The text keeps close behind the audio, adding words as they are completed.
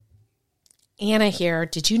Anna here.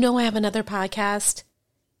 Did you know I have another podcast?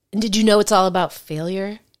 And did you know it's all about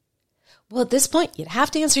failure? Well, at this point, you'd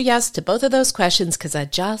have to answer yes to both of those questions because I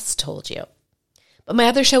just told you. But my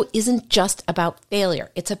other show isn't just about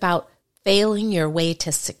failure. It's about failing your way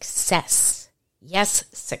to success. Yes,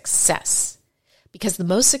 success. Because the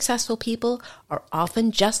most successful people are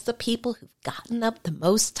often just the people who've gotten up the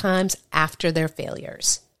most times after their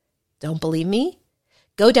failures. Don't believe me?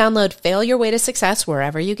 Go download Fail Your Way to Success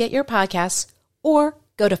wherever you get your podcasts, or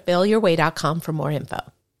go to failyourway.com for more info.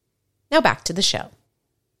 Now back to the show.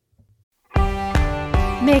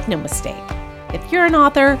 Make no mistake, if you're an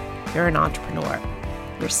author, you're an entrepreneur.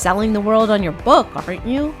 You're selling the world on your book, aren't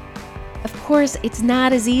you? Of course, it's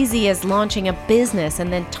not as easy as launching a business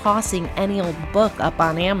and then tossing any old book up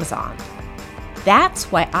on Amazon.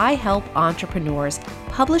 That's why I help entrepreneurs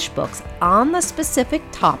publish books on the specific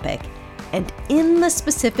topic and in the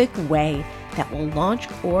specific way that will launch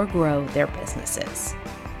or grow their businesses.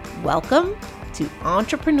 Welcome to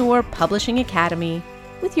Entrepreneur Publishing Academy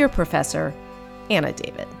with your professor, Anna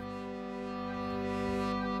David.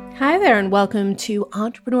 Hi there, and welcome to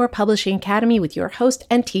Entrepreneur Publishing Academy with your host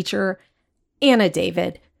and teacher, Anna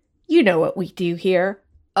David. You know what we do here.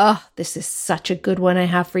 This is such a good one I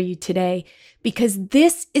have for you today, because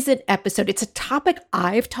this is an episode, it's a topic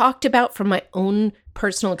I've talked about from my own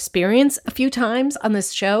personal experience a few times on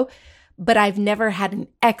this show, but I've never had an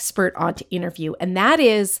expert on to interview, and that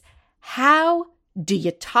is, how do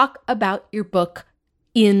you talk about your book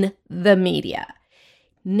in the media?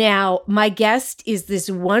 Now, my guest is this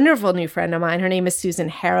wonderful new friend of mine. Her name is Susan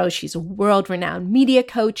Harrow. She's a world-renowned media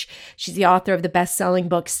coach. She's the author of the best-selling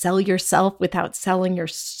book, Sell Yourself Without Selling Your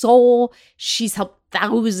Soul. She's helped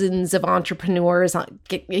thousands of entrepreneurs,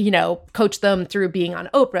 coach them through being on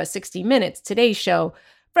Oprah, 60 Minutes, Today Show,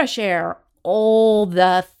 Fresh Air, all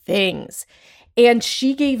the things. And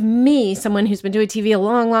she gave me, someone who's been doing TV a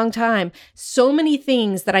long, long time, so many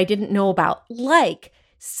things that I didn't know about, like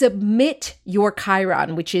submit your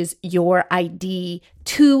Chiron, which is your ID,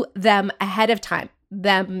 to them ahead of time,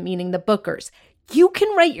 them meaning the bookers. You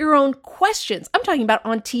can write your own questions. I'm talking about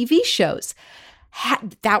on TV shows.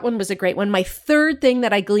 That one was a great one. My third thing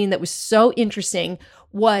that I gleaned that was so interesting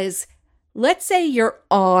was, let's say you're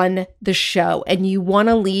on the show and you want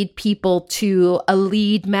to lead people to a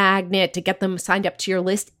lead magnet to get them signed up to your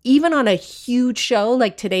list. Even on a huge show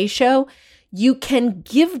like Today's Show, you can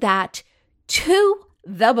give that to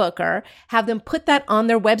the booker, have them put that on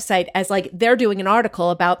their website as like they're doing an article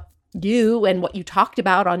about you and what you talked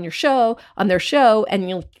about on your show, on their show,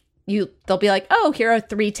 and they'll be like, oh, here are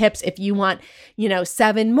 3 tips if you want,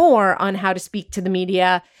 7 more on how to speak to the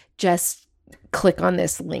media. Just click on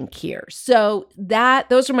this link here. So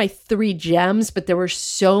those are my 3 gems, but there were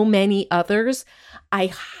so many others. I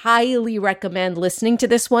highly recommend listening to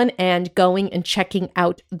this one and going and checking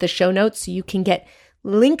out the show notes so you can get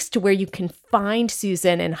links to where you can find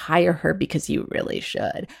Susan and hire her, because you really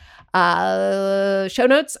should. Show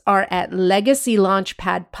notes are at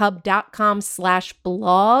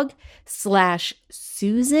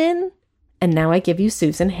legacylaunchpad.com/blog/Susan. And now I give you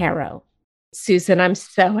Susan Harrow. Susan, I'm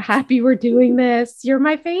so happy we're doing this. You're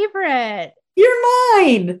my favorite. You're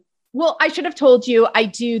mine. Well, I should have told you I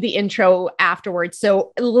do the intro afterwards.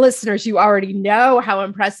 So listeners, you already know how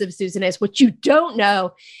impressive Susan is. What you don't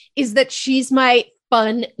know is that she's my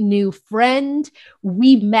fun new friend.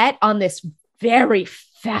 We met on this very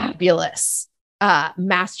fabulous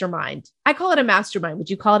mastermind. I call it a mastermind. Would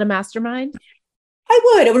you call it a mastermind? I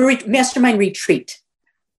would. It would mastermind retreat.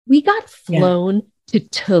 We got flown to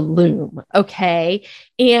Tulum, okay?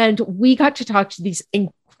 And we got to talk to these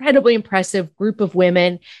incredibly impressive group of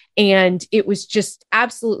women, and it was just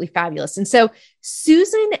absolutely fabulous. And so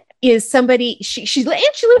Susan is somebody, she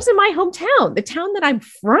lives in my hometown, the town that I'm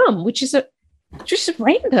from, which is just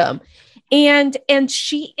random. And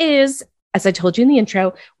she is, as I told you in the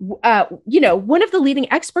intro, one of the leading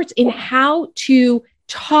experts in how to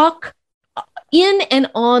talk in and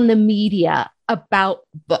on the media about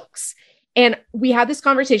books. And we had this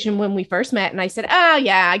conversation when we first met, and I said, oh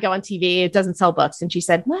yeah, I go on TV, it doesn't sell books. And she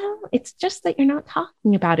said, well, it's just that you're not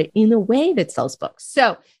talking about it in a way that sells books.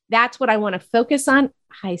 So that's what I want to focus on.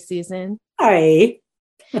 Hi, Susan. Hi.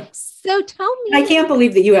 So tell me. I can't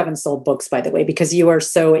believe that you haven't sold books, by the way, because you are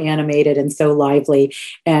so animated and so lively.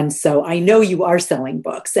 And so I know you are selling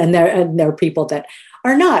books, and there are people that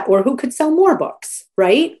are not, or who could sell more books,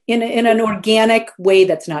 right? In an organic way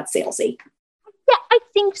that's not salesy. Yeah, I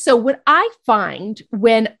think so. What I find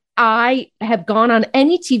when I have gone on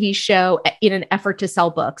any TV show in an effort to sell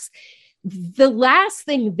books, the last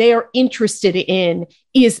thing they're interested in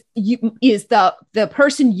is the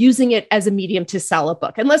person using it as a medium to sell a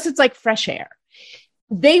book, unless it's like fresh air.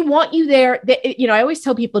 They want you there. I always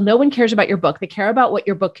tell people, no one cares about your book. They care about what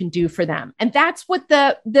your book can do for them. And that's what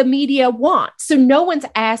the media wants. So no one's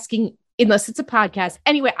asking, unless it's a podcast.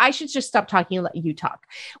 Anyway, I should just stop talking and let you talk.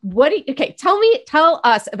 Tell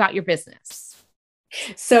us about your business.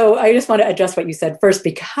 So I just want to address what you said first,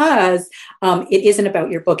 because it isn't about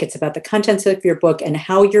your book. It's about the contents of your book and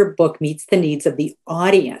how your book meets the needs of the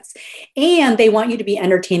audience. And they want you to be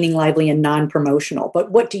entertaining, lively, and non-promotional. But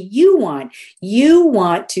what do you want? You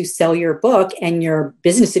want to sell your book and your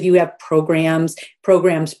business. If you have programs,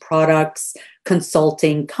 products,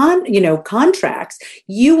 consulting, contracts,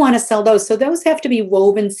 you want to sell those. So those have to be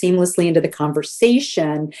woven seamlessly into the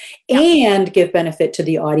conversation and give benefit to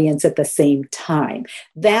the audience at the same time.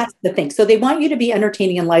 That's the thing. So they want you to be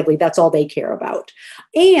entertaining and lively. That's all they care about.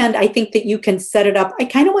 And I think that you can set it up. I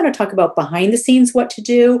kind of want to talk about behind the scenes, what to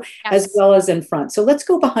do, as well as in front. So let's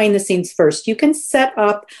go behind the scenes first. You can set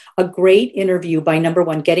up a great interview by, number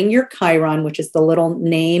one, getting your Chiron, which is the little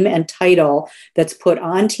name and title that's put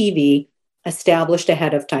on TV, established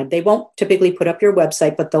ahead of time. They won't typically put up your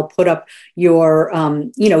website, but they'll put up your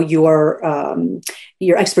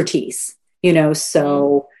expertise.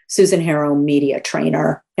 So Susan Harrow, media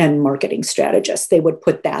trainer and marketing strategist, they would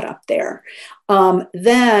put that up there.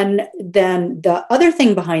 Then the other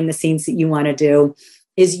thing behind the scenes that you want to do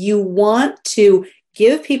is you want to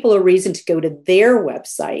give people a reason to go to their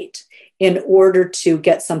website in order to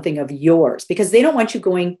get something of yours, because they don't want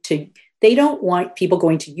people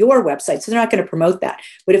going to your website, so they're not going to promote that.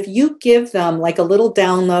 But if you give them like a little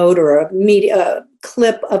download or a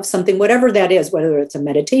clip of something, whatever that is, whether it's a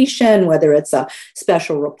meditation, whether it's a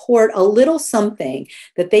special report, a little something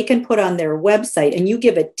that they can put on their website, and you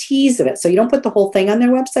give a tease of it. So you don't put the whole thing on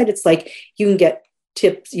their website. It's like you can get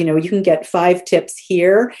tips, you can get 5 tips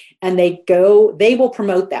here, and they will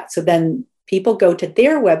promote that. So then people go to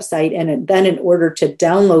their website, and then in order to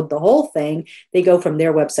download the whole thing, they go from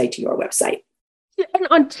their website to your website. And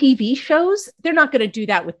on TV shows, they're not going to do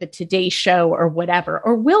that with the Today Show or whatever,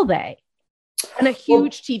 or will they? On a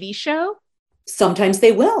huge TV show? Sometimes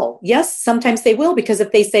they will. Yes, sometimes they will, because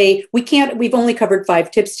if they say, we've only covered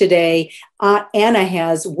 5 tips today, Anna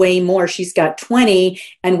has way more. She's got 20,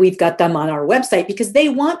 and we've got them on our website, because they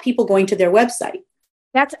want people going to their website.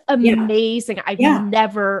 That's amazing. I've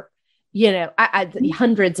never... I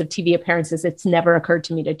hundreds of TV appearances. It's never occurred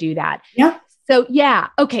to me to do that. Yeah. So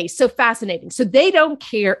okay. So fascinating. So they don't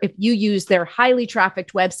care if you use their highly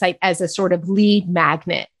trafficked website as a sort of lead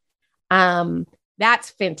magnet. That's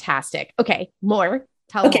fantastic. Okay.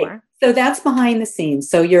 Tell more. So that's behind the scenes.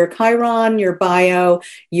 So your Chiron, your bio,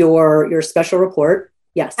 your special report.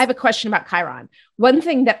 Yes. I have a question about Chiron. One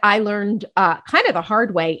thing that I learned kind of the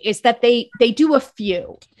hard way is that they do a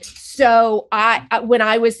few. So when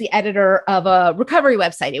I was the editor of a recovery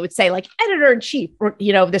website, it would say like editor-in-chief,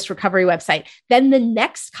 this recovery website. Then the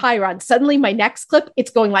next Chiron, suddenly my next clip,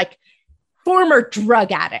 it's going like former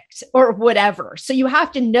drug addict or whatever. So you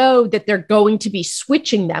have to know that they're going to be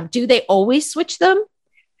switching them. Do they always switch them?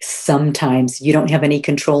 Sometimes you don't have any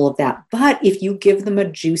control of that. But if you give them a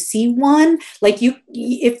juicy one, like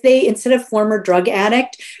if they, instead of former drug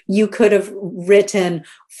addict, you could have written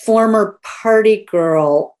former party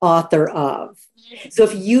girl, author of. So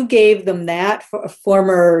if you gave them that for a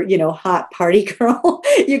former, hot party girl,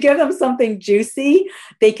 you give them something juicy,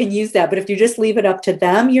 they can use that. But if you just leave it up to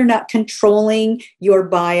them, you're not controlling your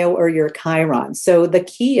bio or your Chiron. So the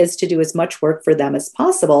key is to do as much work for them as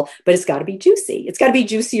possible, but it's got to be juicy. It's got to be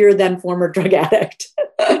juicier than former drug addict.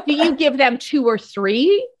 Do you give them 2 or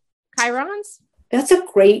 3 Chirons? That's a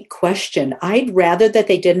great question. I'd rather that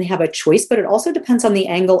they didn't have a choice, but it also depends on the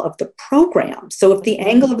angle of the program. So if the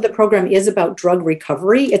angle of the program is about drug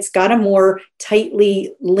recovery, it's got to more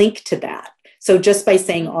tightly link to that. So just by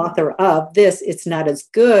saying author of this, it's not as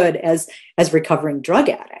good as recovering drug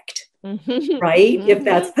addict. Right? If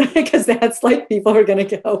that's because that's like people are going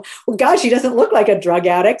to go, well, gosh, he doesn't look like a drug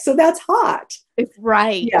addict. So that's hot.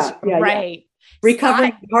 Right. Yeah. Right.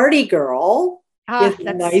 Recovering party girl is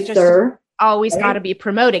nicer. Always got to be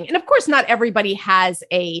promoting. And of course, not everybody has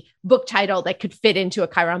a book title that could fit into a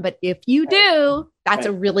Chiron, but if you do, that's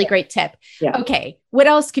a really great tip. Yeah. Okay. What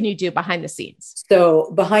else can you do behind the scenes?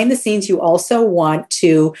 So behind the scenes, you also want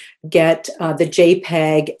to get the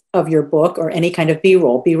JPEG of your book or any kind of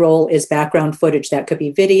B-roll. B-roll is background footage. That could be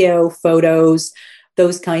video, photos,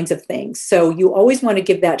 those kinds of things. So you always want to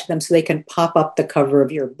give that to them so they can pop up the cover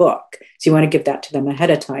of your book. So you want to give that to them ahead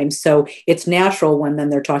of time. So it's natural when then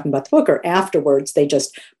they're talking about the book or afterwards, they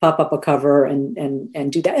just pop up a cover and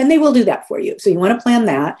do that. And they will do that for you. So you want to plan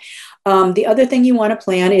that. The other thing you want to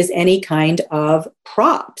plan is any kind of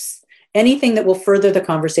props, anything that will further the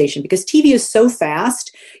conversation, because TV is so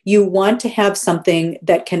fast. You want to have something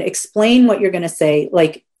that can explain what you're going to say,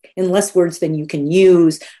 like in less words than you can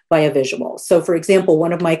use by a visual. So for example,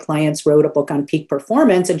 one of my clients wrote a book on peak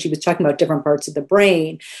performance, and she was talking about different parts of the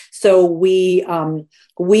brain. So we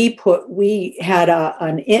had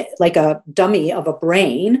a dummy of a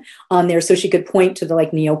brain on there so she could point to the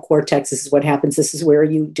like neocortex. This is what happens. This is where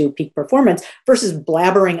you do peak performance, versus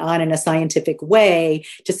blabbering on in a scientific way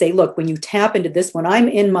to say, look, when you tap into this, when I'm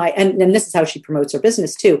in my, and this is how she promotes her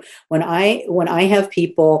business too. When I have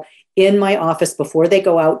people in my office before they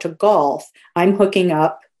go out to golf, I'm hooking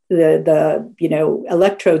up the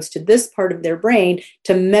electrodes to this part of their brain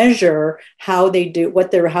to measure how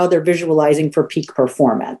they're visualizing for peak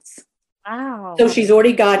performance. Wow. So she's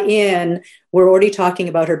already got in, we're already talking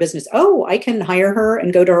about her business. Oh, I can hire her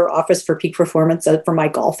and go to her office for peak performance for my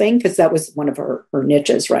golfing, because that was one of her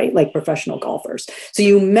niches, right? Like professional golfers. So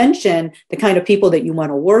you mention the kind of people that you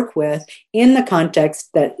want to work with in the context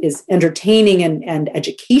that is entertaining and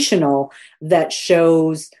educational, that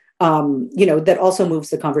shows that also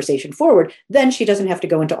moves the conversation forward. Then she doesn't have to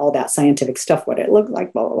go into all that scientific stuff, what it looked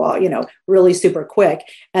like, blah, blah, blah, really super quick.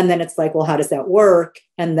 And then it's like, well, how does that work?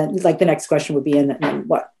 And then like the next question would be, and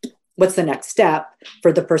what's the next step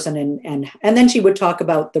for the person? And then she would talk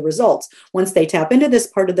about the results. Once they tap into this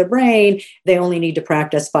part of the brain, they only need to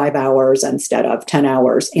practice 5 hours instead of 10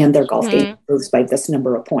 hours, and their golf game improves by this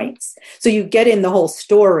number of points. So you get in the whole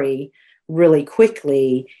story really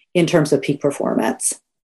quickly in terms of peak performance.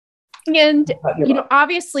 And,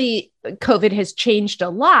 obviously COVID has changed a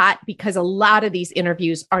lot because a lot of these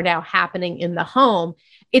interviews are now happening in the home.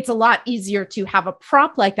 It's a lot easier to have a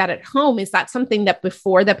prop like that at home. Is that something that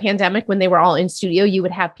before the pandemic, when they were all in studio, you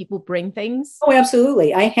would have people bring things? Oh,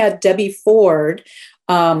 absolutely. I had Debbie Ford,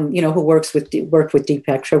 who worked with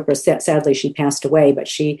Deepak Chopra. Sadly, she passed away, but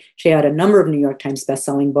she had a number of New York Times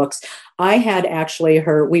bestselling books. I had actually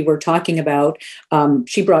we were talking about,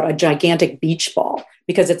 she brought a gigantic beach ball,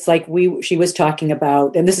 because it's like she was talking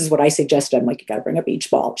about, and this is what I suggested. I'm like, you got to bring a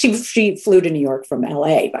beach ball. She flew to New York from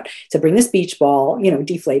LA, but to bring this beach ball,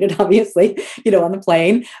 deflated, obviously, on the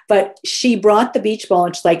plane. But she brought the beach ball,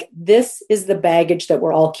 and she's like, this is the baggage that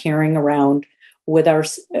we're all carrying around with our,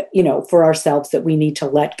 for ourselves, that we need to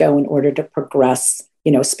let go in order to progress,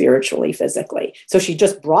 spiritually, physically. So she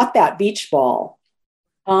just brought that beach ball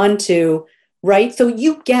onto. Right. So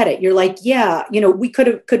you get it. You're like, yeah,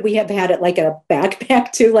 could we have had it like a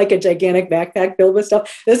backpack too, like a gigantic backpack filled with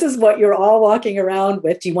stuff? This is what you're all walking around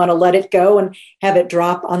with. Do you want to let it go and have it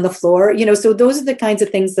drop on the floor? So those are the kinds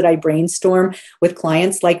of things that I brainstorm with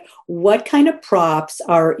clients, like what kind of props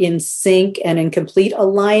are in sync and in complete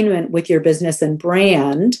alignment with your business and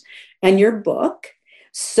brand and your book,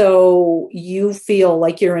 so you feel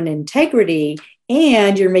like you're in integrity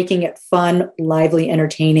and you're making it fun, lively,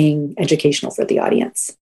 entertaining, educational for the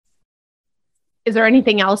audience. Is there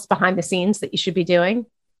anything else behind the scenes that you should be doing?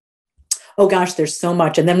 Oh gosh, there's so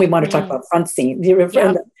much. And then we want to talk about front scenes,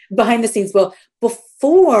 behind the scenes. Well,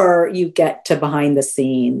 before you get to behind the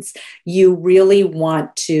scenes, you really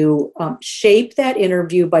want to shape that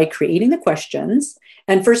interview by creating the questions.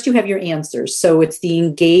 And first you have your answers. So it's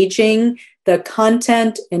the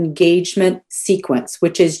content engagement sequence,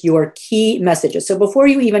 which is your key messages. So before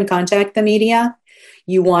you even contact the media,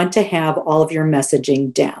 you want to have all of your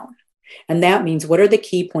messaging down. And that means, what are the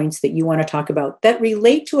key points that you want to talk about that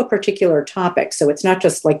relate to a particular topic? So it's not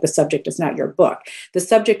just like the subject is not your book. The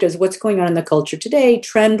subject is what's going on in the culture today,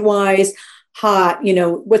 trend-wise, hot,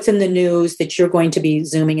 what's in the news that you're going to be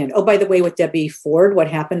zooming in. Oh, by the way, with Debbie Ford, what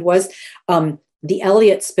happened was the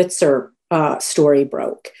Eliot Spitzer story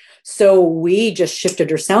broke. So we just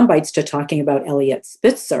shifted her sound bites to talking about Eliot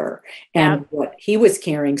Spitzer and what he was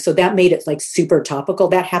carrying. So that made it like super topical.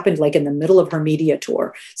 That happened like in the middle of her media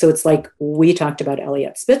tour. So it's like we talked about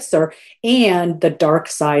Eliot Spitzer and the dark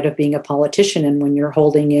side of being a politician. And when you're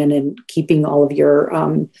holding in and keeping all of your,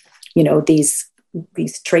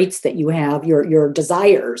 these traits that you have, your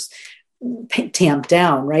desires tamped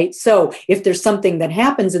down, right? So if there's something that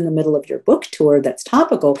happens in the middle of your book tour that's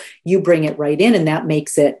topical, you bring it right in, and that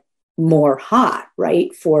makes it more hot,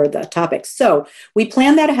 right, for the topic. So we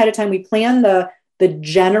plan that ahead of time. We plan the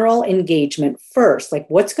general engagement first, like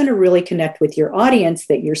what's going to really connect with your audience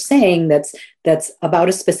that you're saying that's about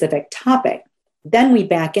a specific topic. Then we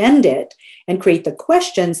back end it and create the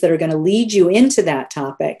questions that are going to lead you into that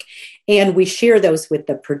topic. And we share those with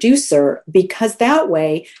the producer, because that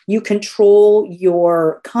way you control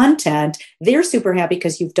your content. They're super happy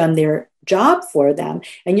because you've done their job for them.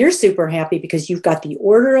 And you're super happy because you've got the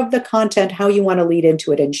order of the content, how you want to lead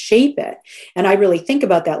into it and shape it. And I really think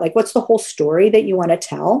about that. Like, what's the whole story that you want to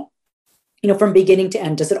tell? From beginning to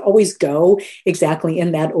end. Does it always go exactly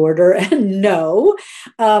in that order? And no,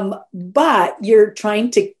 but you're trying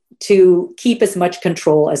to keep as much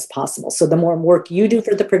control as possible. So the more work you do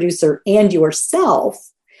for the producer and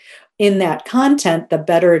yourself in that content, the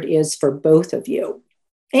better it is for both of you.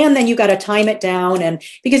 And then you got to time it down, and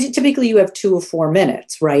because typically you have 2 or 4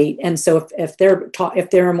 minutes, right? And so if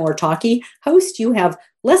they're a more talky host, you have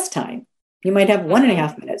less time. You might have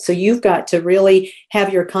 1.5 minutes. So you've got to really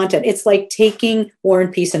have your content. It's like taking War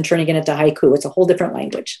and Peace and turning it into haiku. It's a whole different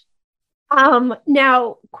language.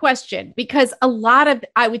 Now, question, because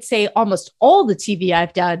I would say almost all the TV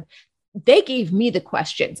I've done, they gave me the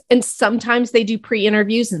questions, and sometimes they do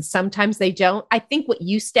pre-interviews and sometimes they don't. I think what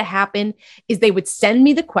used to happen is they would send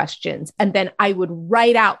me the questions and then I would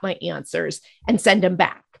write out my answers and send them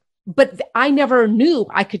back. But I never knew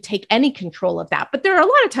I could take any control of that. But there are a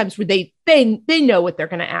lot of times where they know what they're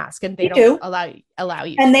going to ask, and they don't allow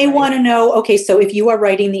you. And they want to know, okay, so if you are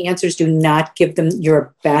writing the answers, do not give them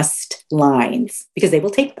your best lines, because they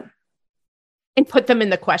will take them. And put them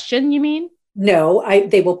in the question, you mean? No,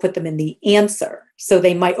 they will put them in the answer. So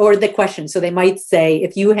they might, or the question. So they might say,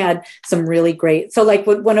 if you had some really great, so like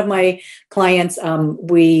one of my clients,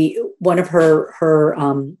 one of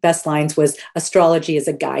her best lines was, astrology is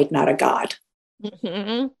a guide, not a god.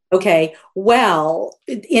 Mm-hmm. Okay. Well,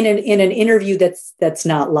 in an interview that's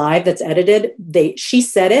not live, that's edited, she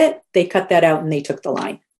said it, they cut that out and they took the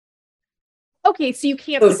line. Okay. So you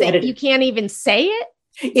can't even say it?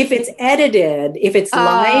 If it's edited, if it's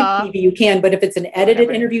live TV, you can, but if it's an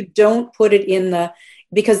edited interview, don't put it in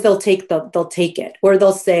because they'll take it, or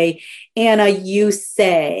they'll say, Anna, you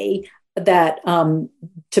say that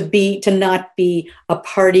to not be a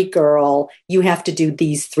party girl, you have to do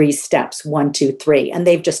these 3 steps, 1, 2, 3, and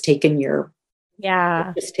they've just taken your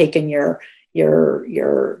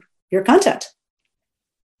content.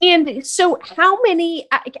 And so how many,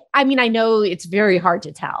 I mean, I know it's very hard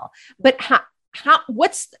to tell, but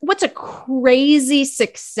what's a crazy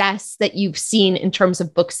success that you've seen in terms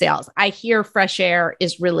of book sales? I hear Fresh Air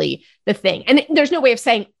is really the thing. And there's no way of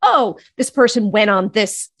saying, oh, this person went on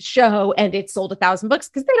this show and it sold 1,000 books,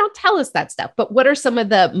 because they don't tell us that stuff. But what are some of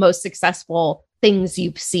the most successful things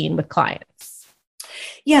you've seen with clients?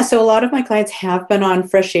 Yeah, so a lot of my clients have been on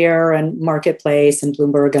Fresh Air and Marketplace and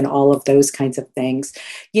Bloomberg and all of those kinds of things.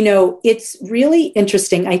 It's really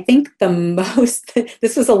interesting. I think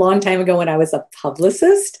this was a long time ago when I was a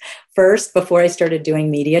publicist first, before I started doing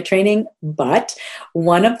media training. But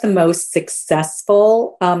one of the most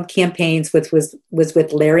successful campaigns was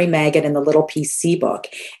with Larry Maggot and the Little PC book.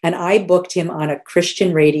 And I booked him on a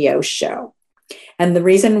Christian radio show. And the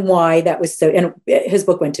reason why that was and his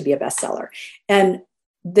book went to be a bestseller. And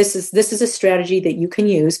this is a strategy that you can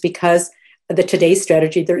use, because today's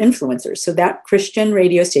strategy, they're influencers. So that Christian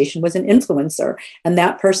radio station was an influencer. And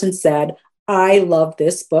that person said, I love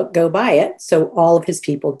this book, go buy it. So all of his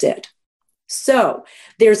people did. So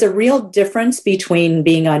there's a real difference between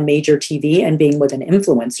being on major TV and being with an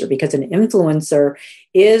influencer, because an influencer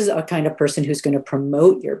is a kind of person who's going to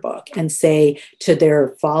promote your book and say to their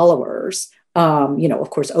followers, of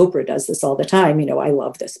course, Oprah does this all the time. I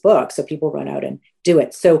love this book. So people run out and do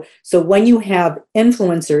it. So when you have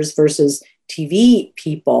influencers versus TV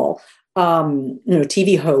people,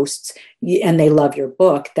 TV hosts, and they love your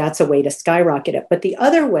book, that's a way to skyrocket it. But the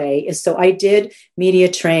other way is, so I did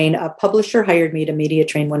media train, a publisher hired me to media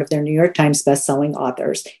train one of their New York Times bestselling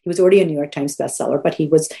authors. He was already a New York Times bestseller, but he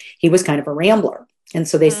was kind of a rambler. And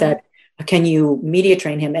so they said, can you media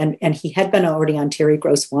train him? And he had been already on Terry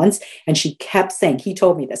Gross once. And she kept saying, he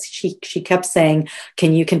told me this, she kept saying,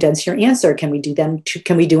 can you condense your answer? Can we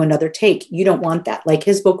do another take? You don't want that. Like,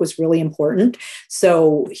 his book was really important.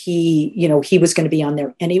 So he was going to be on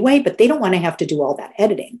there anyway, but they don't want to have to do all that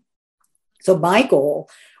editing. So my goal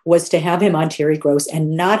was to have him on Terry Gross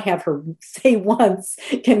and not have her say once,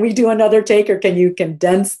 can we do another take, or can you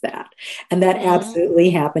condense that? And that absolutely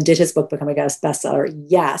happened. Did his book become a bestseller?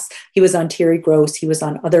 Yes. He was on Terry Gross. He was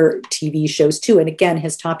on other TV shows too. And again,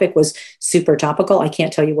 his topic was super topical. I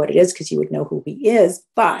can't tell you what it is because you would know who he is,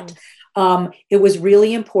 but it was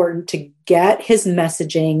really important to get his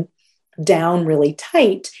messaging down really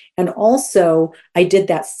tight. And also I did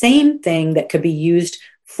that same thing that could be used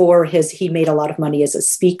for he made a lot of money as a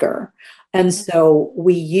speaker. And so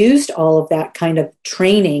we used all of that kind of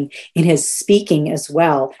training in his speaking as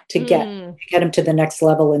well to get him to the next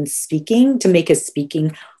level in speaking, to make his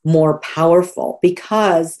speaking more powerful,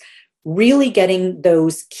 because really getting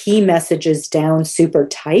those key messages down super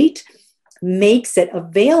tight makes it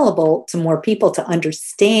available to more people to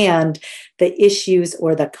understand the issues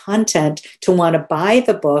or the content, to want to buy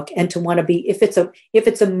the book and to want to be, if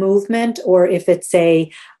it's a movement, or if it's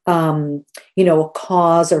a a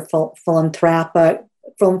cause or philanthropic,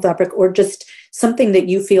 or just something that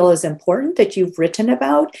you feel is important that you've written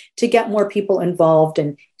about, to get more people involved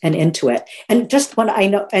and into it. And just one, I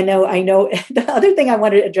know the other thing I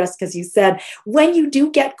wanted to address, because you said when you do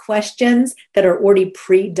get questions that are already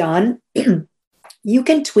pre-done, you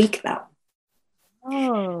can tweak them.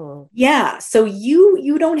 Oh. Yeah. So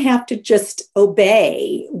you don't have to just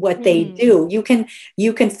obey what they do. You can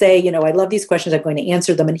say, I love these questions, I'm going to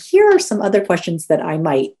answer them, and here are some other questions that I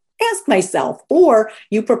might ask myself. Or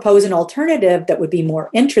you propose an alternative that would be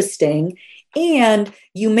more interesting, and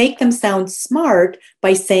you make them sound smart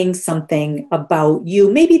by saying something about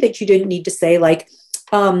you, maybe that you didn't need to say, like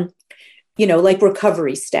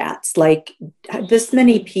recovery stats, like this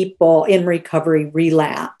many people in recovery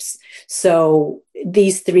relapse. So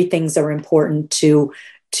these 3 things are important to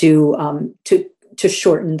shorten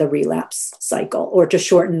the relapse cycle, or to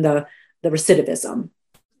shorten the recidivism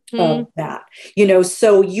of that.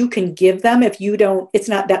 So you can give them, if you don't, it's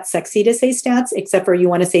not that sexy to say stats, except for you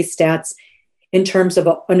want to say stats in terms of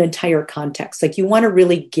an entire context. Like you want to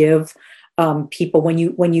really give people, when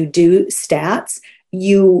you do stats,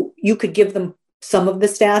 you could give them some of the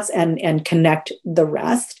stats and connect the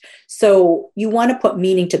rest. So you want to put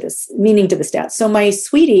meaning to the stats. So my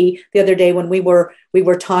sweetie, the other day when we were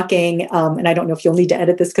talking, and I don't know if you'll need to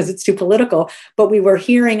edit this because it's too political, but we were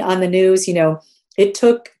hearing on the news, it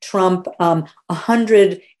took Trump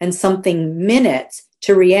 100 and something minutes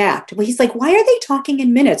to react. Well, he's like, why are they talking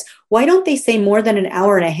in minutes? Why don't they say more than an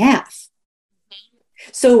hour and a half?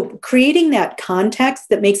 So creating that context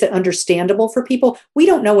that makes it understandable for people. We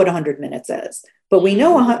don't know what 100 minutes is, but we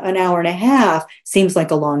know an hour and a half seems like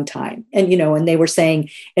a long time. And, and they were saying,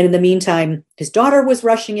 and in the meantime, his daughter was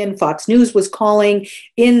rushing in, Fox News was calling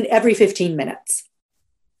in every 15 minutes.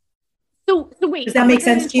 So wait, does that make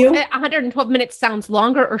sense to you? 112 minutes sounds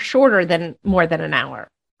longer or shorter than more than an hour?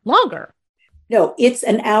 Longer. No, it's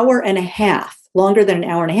an hour and a half, longer than an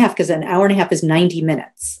hour and a half, because an hour and a half is 90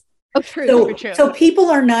 minutes. Oh, true. So people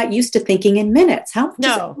are not used to thinking in minutes. How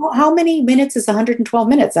many minutes is 112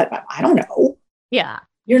 minutes? I don't know. Yeah.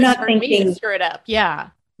 You're not thinking. Screw it up.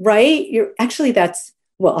 Yeah. Right. That's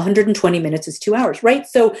 120 minutes is 2 hours, right?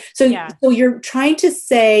 So you're trying to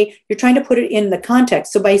put it in the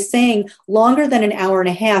context. So by saying longer than an hour and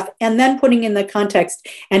a half, and then putting in the context,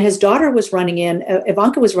 and his daughter was running in,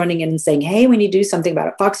 Ivanka was running in and saying, hey, we need to do something about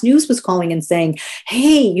it. Fox News was calling and saying,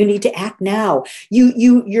 hey, you need to act now.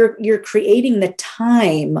 You're creating the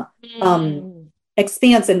time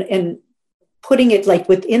expanse and putting it like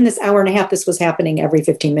within this hour and a half, this was happening every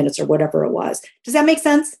 15 minutes or whatever it was. Does that make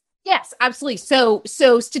sense? Yes, absolutely. So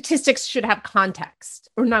statistics should have context,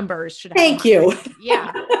 or numbers should have Thank context. you.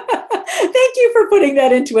 Yeah. Thank you for putting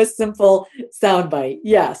that into a simple soundbite.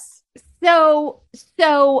 Yes. So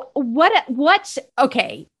what,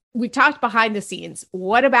 okay, we talked behind the scenes.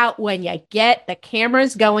 What about when you get the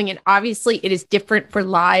cameras going? And obviously it is different for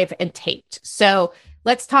live and taped. So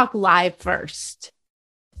let's talk live first.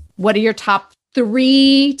 What are your top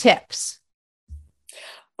 3 tips?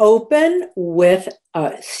 Open with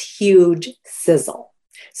a huge sizzle.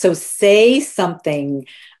 So say something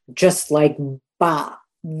just like, bah,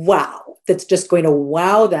 wow, that's just going to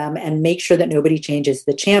wow them, and make sure that nobody changes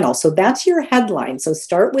the channel. So that's your headline. So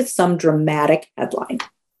start with some dramatic headline.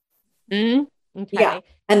 Okay. Yeah.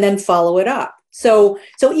 And then follow it up. So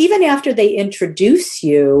even after they introduce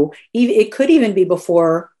you, it could even be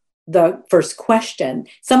before the first question.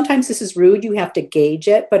 Sometimes this is rude. You have to gauge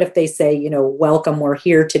it. But if they say, welcome, we're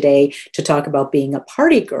here today to talk about being a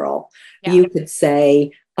party girl, you could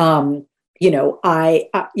say, you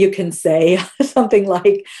can say something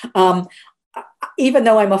like, even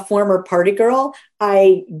though I'm a former party girl,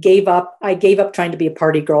 I gave up trying to be a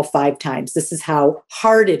party girl 5 times. This is how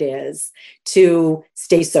hard it is to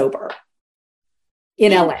stay sober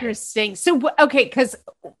in LA. Interesting. So, okay,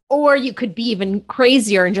 or you could be even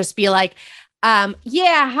crazier and just be like,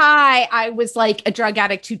 hi, I was like a drug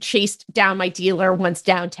addict who chased down my dealer once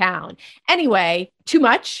downtown. Anyway, too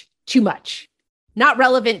much, not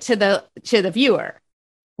relevant to the viewer.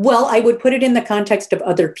 Well, I would put it in the context of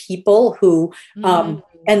other people who, and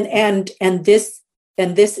this,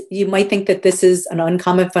 you might think that this is an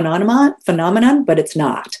uncommon phenomenon, but it's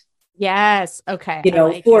not. Yes. Okay. You I know,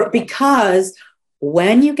 like for it. because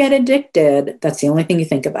when you get addicted, that's the only thing you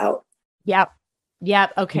think about. Yep.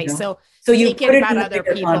 Yep. You Okay. know, So so you make it put it about in a other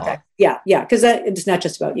bigger people. context. Yeah, yeah, because it's not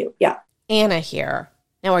just about you. Yeah. Anna here.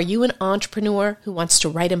 Now, are you an entrepreneur who wants to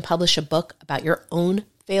write and publish a book about your own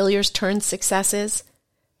failures turned successes?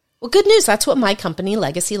 Well, good news. That's what my company,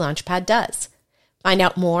 Legacy Launchpad, does. Find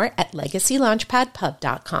out more at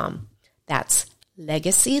legacylaunchpadpub.com. That's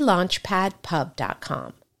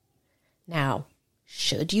legacylaunchpadpub.com. Now,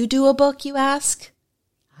 should you do a book, you ask?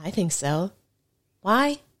 I think so.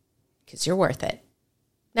 Why? Because you're worth it.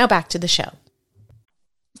 Now back to the show.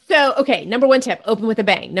 So, okay, number 1 tip, open with a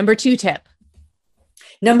bang. Number 2 tip.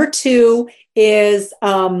 Number 2 is,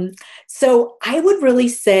 so I would really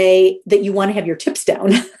say that you want to have your tips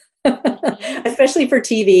down, especially for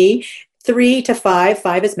TV. 3 to 5,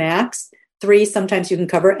 5 is max. 3, sometimes you can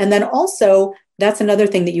cover. And then also, that's another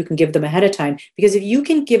thing that you can give them ahead of time, because if you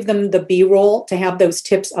can give them the B-roll to have those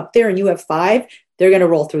tips up there and you have 5, they're going to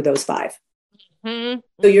roll through those 5. So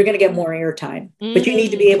you're going to get more airtime, but you need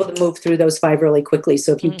to be able to move through those 5 really quickly.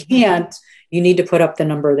 So if you can't, you need to put up the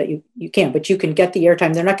number that you can, but you can get the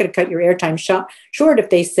airtime. They're not going to cut your airtime short if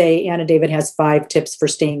they say Anna David has 5 tips for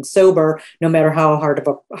staying sober, no matter how hard of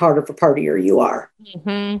a partier you are.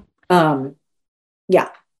 Yeah.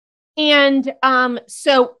 And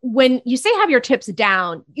so when you say have your tips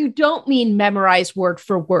down, you don't mean memorize word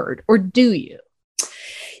for word, or do you?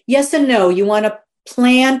 Yes and no. You want to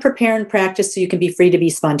plan, prepare, and practice so you can be free to be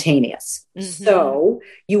spontaneous. So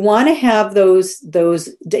you want to have those,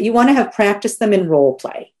 you want to have practice them in role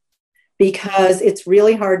play, because it's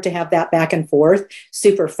really hard to have that back and forth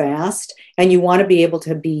super fast. And you want to be able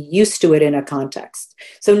to be used to it in a context.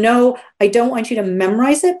 So no, I don't want you to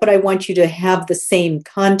memorize it, but I want you to have the same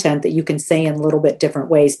content that you can say in a little bit different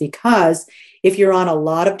ways, because if you're on a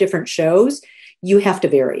lot of different shows, you have to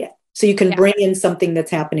vary it. So you can bring in something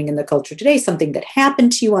that's happening in the culture today, something that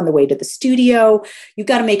happened to you on the way to the studio. You've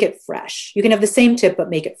got to make it fresh. You can have the same tip, but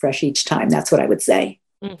make it fresh each time. That's what I would say.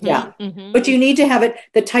 But you need to have it,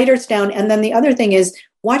 the tighter it's down. And then the other thing is,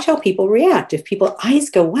 watch how people react. If people's eyes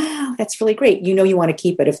go, wow, that's really great, you want to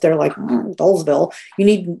keep it. If they're like, Dullsville, you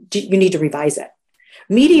need to revise it.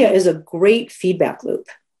 Media is a great feedback loop.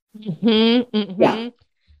 Yeah.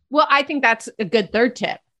 Well, I think that's a good third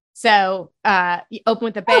tip. So you open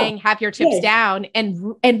with a bang, have your tips down,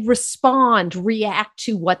 and react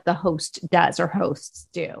to what the host does or hosts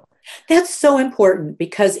do. That's so important,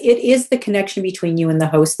 because it is the connection between you and the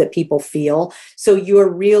host that people feel. So you're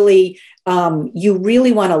really, you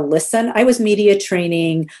really want to listen. I was media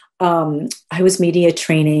training a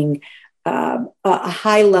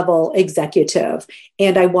high level executive,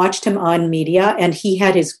 and I watched him on media, and he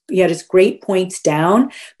had his great points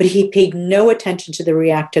down, but he paid no attention to the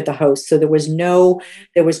react to the host. So there was no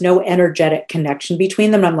energetic connection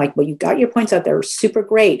between them. I'm like, well, you got your points out there, super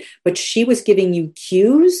great, but she was giving you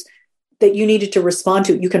cues that you needed to respond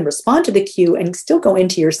to. You can respond to the cue and still go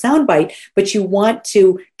into your soundbite, but you want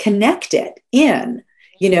to connect it in,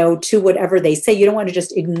 to whatever they say. You don't want to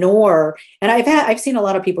just ignore. And I've seen a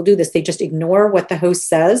lot of people do this. They just ignore what the host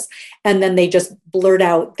says, and then they just blurt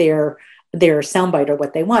out their soundbite or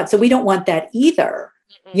what they want. So we don't want that either.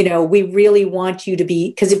 We really want you to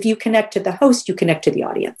be, because if you connect to the host, you connect to the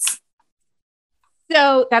audience.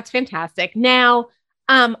 So that's fantastic. Now,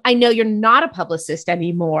 I know you're not a publicist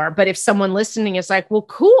anymore, but if someone listening is like, well,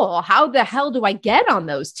 cool, how the hell do I get on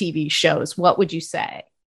those TV shows? What would you say?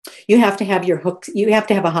 You have to have your hook. You have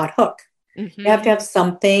to have a hot hook. You have to have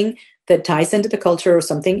something that ties into the culture, or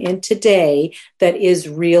something in today that is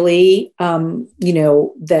really,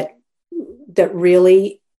 that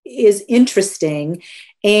really is interesting,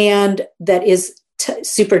 and that is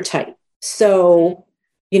super tight. So,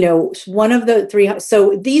 one of the 3.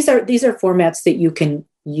 So these are formats that you can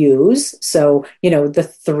use. So, the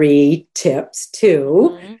 3 tips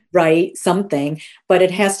too, right? Something, but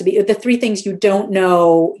it has to be the 3 things you don't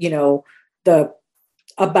know, the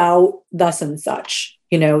about thus and such,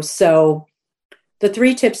 so the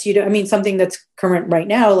 3 tips, something that's current right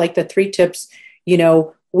now, like the 3 tips,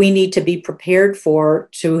 we need to be prepared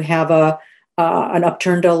to have an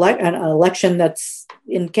upturned an election that's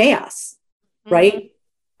in chaos, right?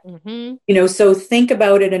 So think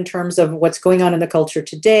about it in terms of what's going on in the culture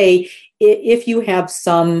today. If you have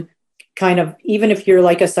some kind of, even if you're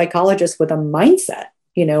like a psychologist with a mindset,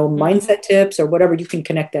 mindset tips or whatever, you can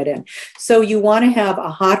connect that in. So you want to have a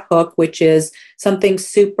hot hook, which is something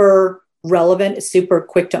super relevant, super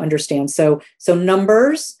quick to understand. So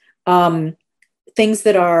numbers, things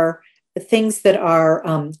that are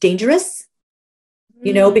dangerous,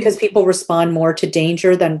 because people respond more to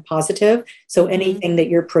danger than positive. So anything that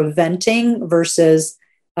you're preventing versus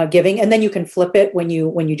giving, and then you can flip it when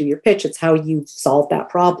you do your pitch. It's how you solve that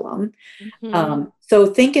problem. So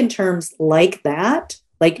think in terms like that,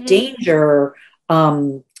 like danger,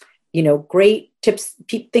 great tips,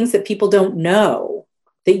 things that people don't know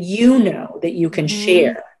that that you can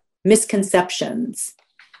share, misconceptions.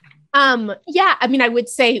 Yeah, I mean, I would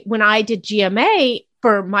say when I did GMA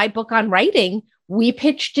for my book on writing, we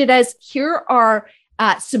pitched it as, here are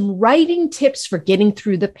some writing tips for getting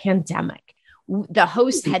through the pandemic. The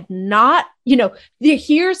host had not,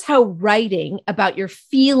 here's how writing about your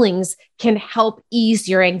feelings can help ease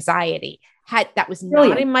your anxiety. That was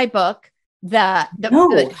not in my book. The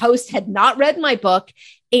host had not read my book,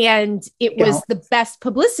 and it was the best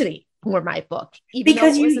publicity for my book.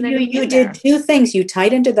 Because you did two things. You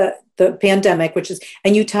tied into the pandemic,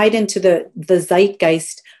 and you tied into the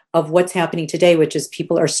zeitgeist of what's happening today, which is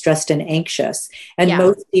people are stressed and anxious. And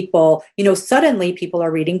most people, suddenly people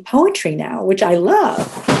are reading poetry now, which I love,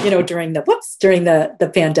 during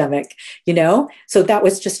the pandemic, so that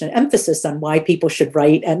was just an emphasis on why people should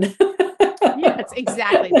write. And yes,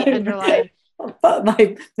 exactly. The underlying.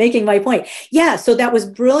 Making my point. Yeah. So that was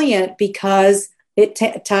brilliant because it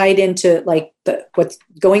tied into like what's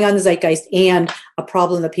going on in the zeitgeist and a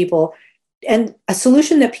problem that people, and a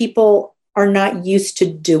solution that people are not used to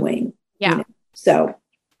doing. Yeah. So.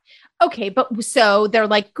 Okay. But so they're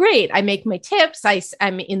like, great, I make my tips.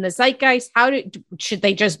 I'm in the zeitgeist. Should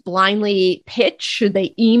they just blindly pitch? Should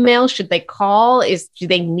they email? Should they call? Do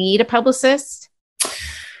they need a publicist?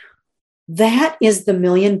 That is the $1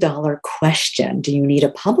 million question. Do you need a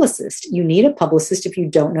publicist? You need a publicist if you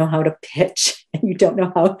don't know how to pitch, and you don't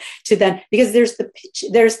know how to then, because there's the pitch,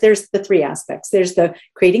 there's the three aspects. There's the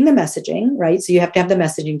creating the messaging, right? So you have to have the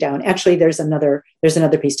messaging down. Actually, there's another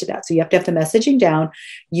piece to that. So you have to have the messaging down.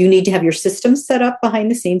 You need to have your system set up behind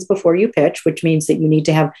the scenes before you pitch, which means that you need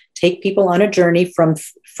to take people on a journey from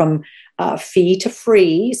fee to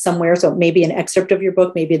free somewhere. So maybe an excerpt of your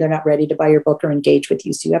book, maybe they're not ready to buy your book or engage with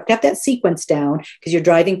you. So you have to have that sequence down, because you're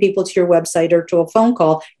driving people to your website or to a phone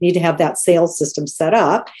call. You need to have that sales system set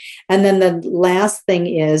up. And then the last thing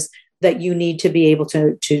is that you need to be able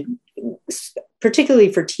to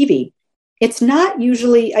particularly for TV, it's not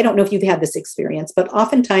usually, I don't know if you've had this experience, but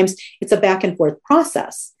oftentimes it's a back and forth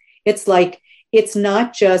process. It's like, it's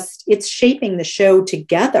not just, it's shaping the show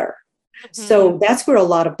together. So that's where a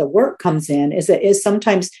lot of the work comes in, is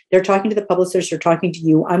sometimes they're talking to the publicist, they're talking to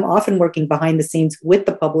you. I'm often working behind the scenes with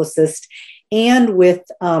the publicist and with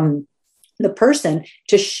the person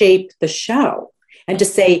to shape the show, and to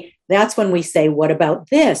say, that's when we say, what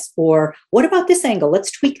about this? Or what about this angle?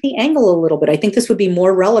 Let's tweak the angle a little bit. I think this would be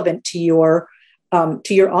more relevant to your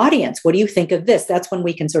audience. What do you think of this? That's when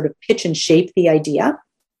we can sort of pitch and shape the idea.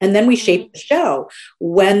 And then we shape the show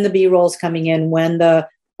when the B-roll's coming in, when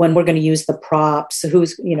we're going to use the props,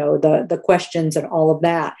 the questions and all of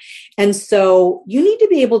that. And so you need to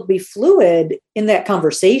be able to be fluid in that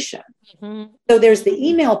conversation. So there's the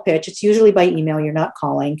email pitch. It's usually by email. You're not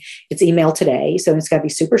calling. It's email today. So it's got to be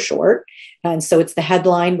super short. And so it's the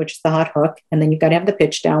headline, which is the hot hook. And then you've got to have the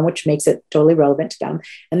pitch down, which makes it totally relevant to them.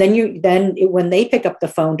 And then when they pick up the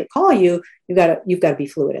phone to call you, you've got to be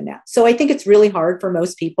fluid in that. So I think it's really hard for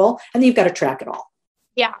most people, and then you've got to track it all.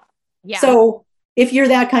 Yeah. Yeah. So if you're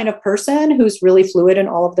that kind of person who's really fluid in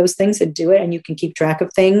all of those things and do it, and you can keep track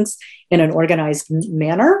of things in an organized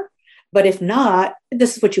manner. But if not,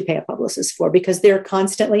 this is what you pay a publicist for, because they're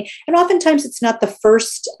constantly, and oftentimes it's not the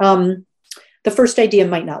first idea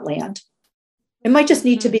might not land. It might just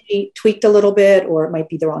need to be tweaked a little bit, or it might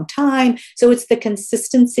be the wrong time. So it's the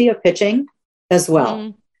consistency of pitching as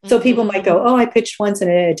well. So people might go, oh, I pitched once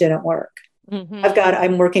and it didn't work.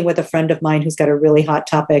 I'm working with a friend of mine who's got a really hot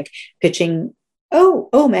topic pitching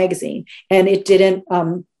magazine. And it didn't,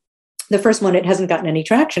 the first one, it hasn't gotten any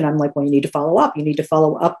traction. I'm like, well, you need to follow up. You need to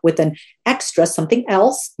follow up with an extra, something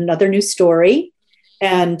else, another new story.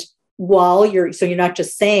 And you're not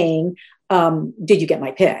just saying, did you get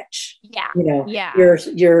my pitch? Yeah.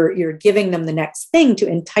 You're giving them the next thing to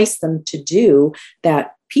entice them to do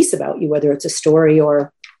that piece about you, whether it's a story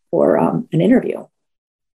or an interview.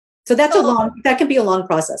 So that can be a long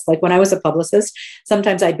process. Like when I was a publicist,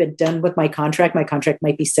 sometimes I'd been done with my contract. My contract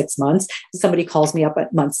might be 6 months. Somebody calls me up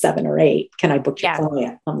at month 7 or 8. Can I book your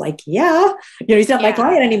client? I'm like, yeah, he's not my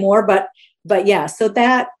client anymore, but yeah. So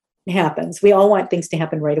that happens. We all want things to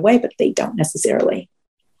happen right away, but they don't necessarily.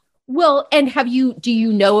 Well, and do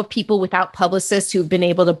you know of people without publicists who've been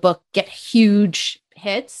able to get huge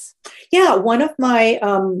hits? Yeah, one of my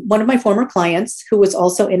former clients, who was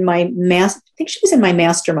also in I think she was in my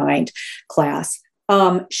mastermind class.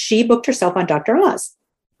 She booked herself on Dr. Oz.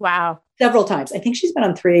 Wow. Several times. I think she's been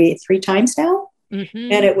on three times now.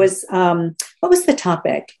 Mm-hmm. And it was, what was the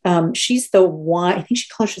topic? She's the wine, I think she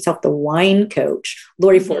calls herself the wine coach,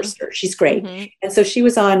 Lori Forster. She's great. And so she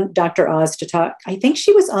was on Dr. Oz to talk. I think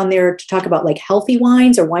she was on there to talk about like healthy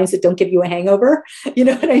wines or wines that don't give you a hangover. You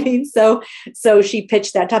know what I mean? So she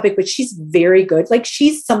pitched that topic, but she's very good. Like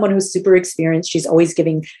she's someone who's super experienced. She's always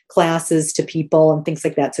giving classes to people and things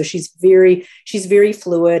like that. So she's very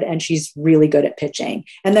fluid and she's really good at pitching.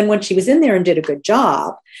 And then when she was in there and did a good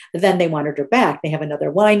job, then they wanted her back. They have another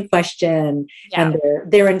wine question and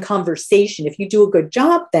they're in conversation. If you do a good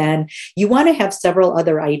job, then you want to have several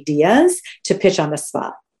other ideas to pitch on the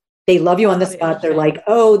spot. They love you on the spot. They're like,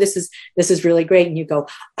 oh, this is really great. And you go,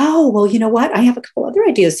 oh, well, you know what? I have a couple other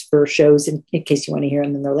ideas for shows in case you want to hear.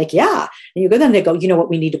 And then they're like, yeah. And you go, then they go, you know what?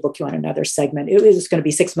 We need to book you on another segment. It was going to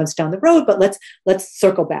be 6 months down the road, but let's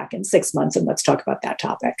circle back in 6 months and let's talk about that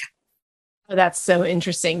topic. Oh, that's so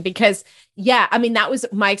interesting because, I mean, that was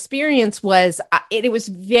my experience was it was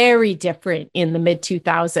very different in the mid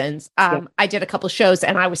 2000s. I did a couple of shows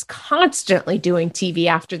and I was constantly doing TV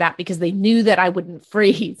after that because they knew that I wouldn't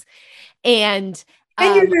freeze. And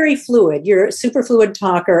you're very fluid. You're a super fluid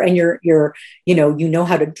talker and you're, you know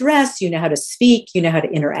how to dress, you know how to speak, you know how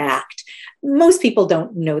to interact. Most people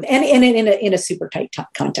don't know that. And in a super tight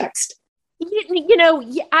context.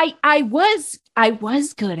 I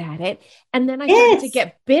was good at it. And then I started to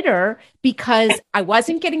get bitter because I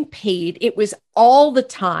wasn't getting paid. It was all the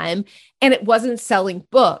time and it wasn't selling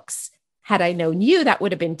books. Had I known you, that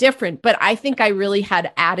would have been different. But I think I really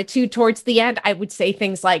had attitude towards the end. I would say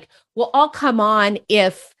things like, well, I'll come on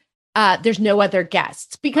if there's no other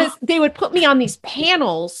guests, because they would put me on these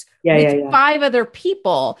panels with 5 other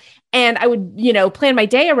people and I would, plan my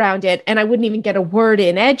day around it and I wouldn't even get a word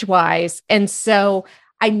in edgewise. And so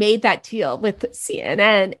I made that deal with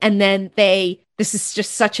CNN and then this is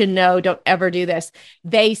just such a no, don't ever do this.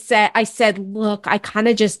 I said, look, I kind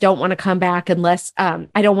of just don't want to come back unless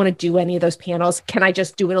I don't want to do any of those panels. Can I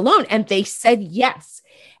just do it alone? And they said yes.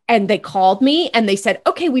 And they called me and they said,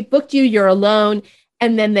 okay, we booked you, you're alone.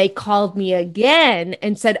 And then they called me again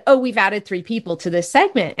and said, oh, we've added 3 people to this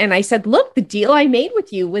segment. And I said, look, the deal I made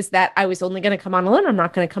with you was that I was only going to come on alone. I'm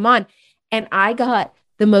not going to come on. And I got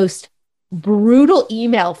the most brutal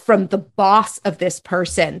email from the boss of this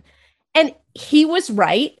person. And he was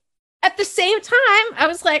right. At the same time, I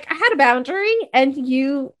was like, I had a boundary and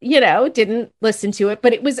you didn't listen to it.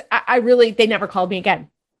 But it was, they never called me again.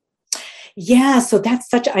 Yeah. So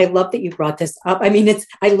I love that you brought this up. I mean,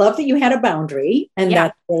 I love that you had a boundary and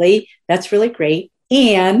that's really great.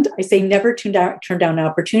 And I say never turn down an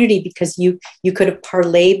opportunity because you could have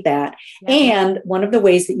parlayed that. Yeah. And one of the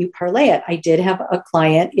ways that you parlay it, I did have a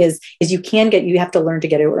client is you have to learn to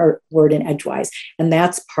get a word in edgewise. And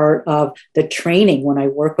that's part of the training. When I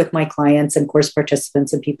work with my clients and course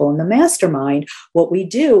participants and people in the mastermind, what we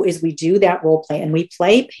do is we do that role play and we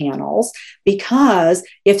play panels, because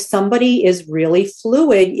if somebody is really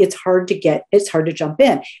fluid, it's hard to jump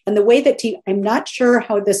in. And the way that I'm not sure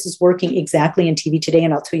how this is working exactly in TV today,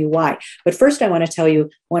 and I'll tell you why. But first, I want to tell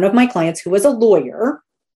you one of my clients who was a lawyer,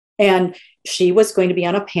 and she was going to be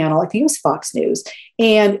on a panel. I think it was Fox News,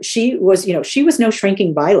 and she was no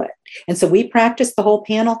shrinking violet. And so we practiced the whole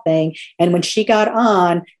panel thing. And when she got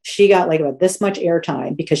on, she got like about this much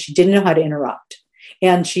airtime because she didn't know how to interrupt.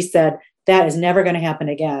 And she said, that is never going to happen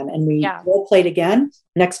again. And we role played again.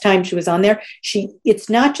 Next time she was on there,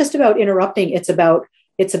 it's not just about interrupting. It's about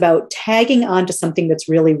tagging on to something that's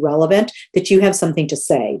really relevant, that you have something to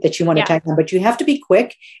say, that you want to tag on, but you have to be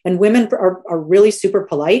quick. And women are really super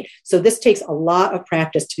polite. So this takes a lot of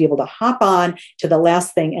practice to be able to hop on to the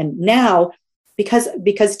last thing. And now, because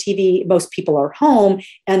TV, most people are home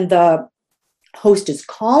and the host is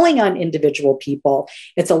calling on individual people,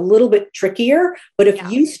 it's a little bit trickier. But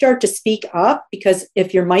if you start to speak up, because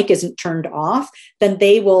if your mic isn't turned off, then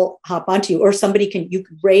they will hop onto you, or you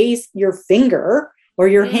could raise your finger or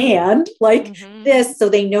your hand like this, so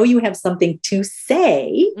they know you have something to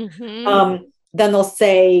say. Then they'll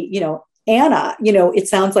say, Anna, it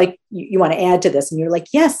sounds like you want to add to this. And you're like,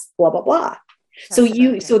 yes, blah, blah, blah. So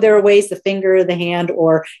there are ways, the finger, the hand,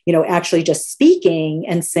 or, actually just speaking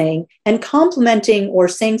and saying and complimenting or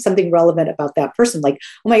saying something relevant about that person. Like,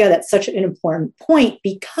 oh my God, that's such an important point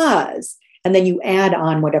because, and then you add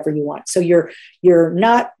on whatever you want. So you're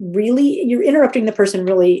interrupting the person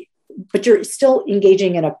really, but you're still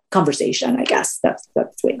engaging in a conversation. I guess that's the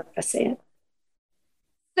way to say it.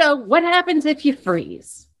 So what happens if you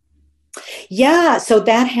freeze? Yeah, so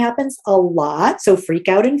that happens a lot. So freak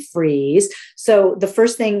out and freeze. So the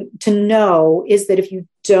first thing to know is that if you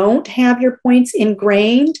don't have your points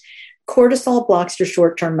ingrained, cortisol blocks your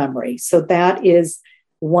short-term memory. So that is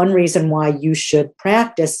one reason why you should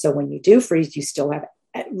practice. So when you do freeze, you still have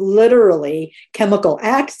literally chemical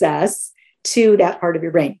access to that part of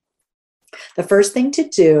your brain. The first thing to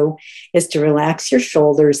do is to relax your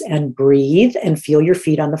shoulders and breathe and feel your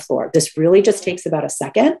feet on the floor. This really just takes about a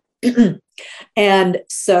second. And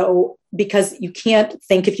so, because you can't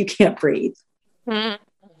think if you can't breathe.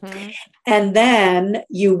 Mm-hmm. And then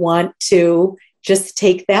you want to just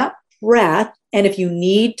take that breath. And if you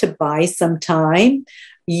need to buy some time,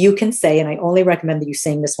 you can say, and I only recommend that you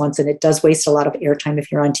saying this once, and it does waste a lot of airtime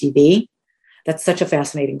if you're on TV. That's such a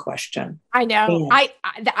fascinating question. I know.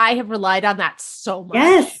 I have relied on that so much.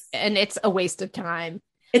 Yes. And it's a waste of time.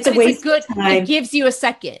 It's a waste of time. It gives you a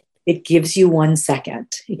second. It gives you 1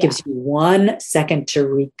 second. It gives you 1 second to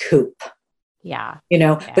recoup. Yeah.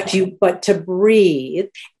 But to breathe,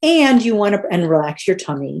 and you want to and relax your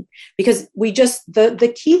tummy, because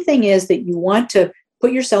the key thing is that you want to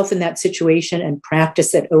put yourself in that situation and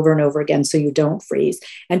practice it over and over again so you don't freeze.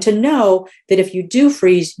 And to know that if you do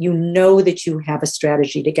freeze, you know that you have a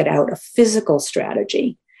strategy to get out, a physical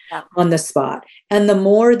strategy on the spot. And the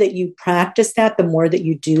more that you practice that, the more that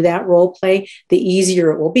you do that role play, the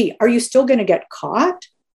easier it will be. Are you still going to get caught?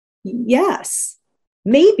 Yes,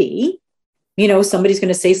 maybe. Somebody's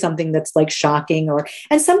going to say something that's like shocking,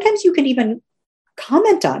 and sometimes you can even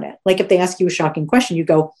comment on it. Like if they ask you a shocking question, you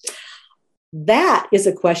go, that is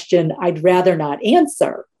a question I'd rather not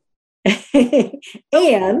answer.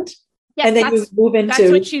 and then you move into...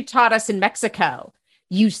 That's what you taught us in Mexico.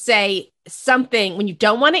 You say something when you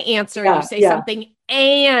don't want to answer, you say something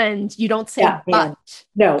and you don't say but.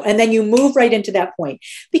 No, and then you move right into that point.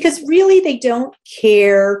 Because really they don't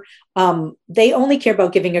care. They only care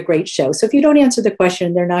about giving a great show. So if you don't answer the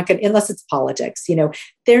question, they're not going to, unless it's politics,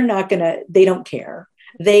 they're not going to, they don't care.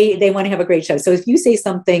 They want to have a great show. So if you say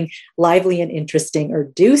something lively and interesting or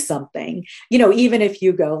do something, even if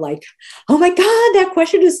you go like, oh my God, that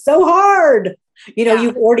question is so hard.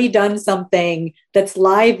 You've already done something that's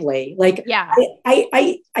lively. Like,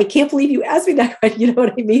 I can't believe you asked me that question. You know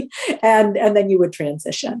what I mean? And then you would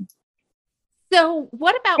transition. So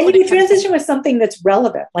what about when you transition with something that's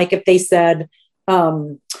relevant? Like if they said,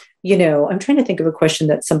 I'm trying to think of a question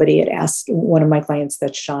that somebody had asked one of my clients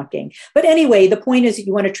that's shocking. But anyway, the point is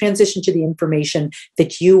you want to transition to the information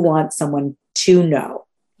that you want someone to know.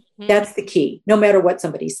 Mm-hmm. That's the key, no matter what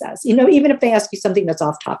somebody says, even if they ask you something that's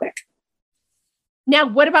off topic. Now,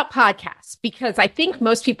 what about podcasts? Because I think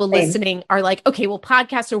most people listening are like, okay, well,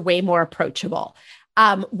 podcasts are way more approachable.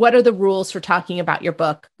 What are the rules for talking about your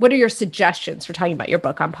book? What are your suggestions for talking about your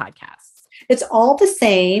book on podcasts? It's all the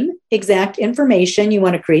same exact information. You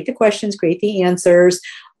want to create the questions, create the answers.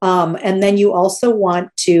 And then you also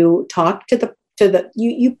want to talk to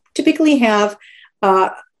you typically have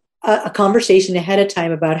a conversation ahead of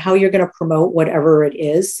time about how you're going to promote whatever it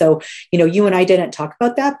is. So, you and I didn't talk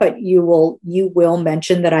about that, but you will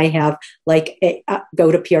mention that I have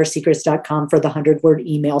go to prsecrets.com for the 100-word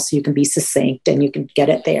email so you can be succinct and you can get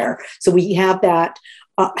it there. So we have that.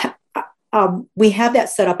 We have that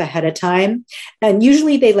set up ahead of time, and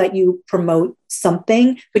usually they let you promote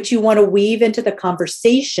something, but you want to weave into the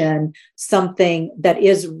conversation something that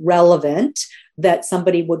is relevant that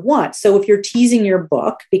somebody would want. So if you're teasing your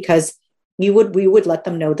book, because we would let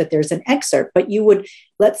them know that there's an excerpt, but you would,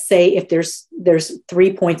 let's say if there's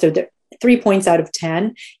 3 points or 3 points out of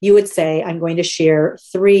 10, you would say, I'm going to share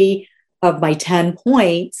 3 of my 10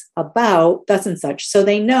 points about thus and such. So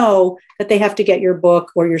they know that they have to get your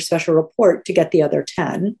book or your special report to get the other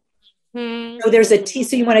 10. Mm-hmm. So there's a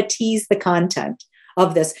tease. So you want to tease the content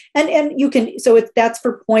of this. And you can, so that's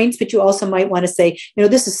for points, but you also might want to say,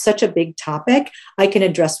 this is such a big topic. I can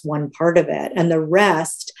address one part of it. And the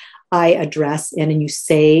rest I address in, and you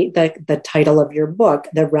say the title of your book.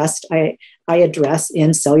 The rest I address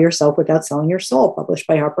in Sell Yourself Without Selling Your Soul, published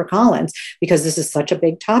by HarperCollins, because this is such a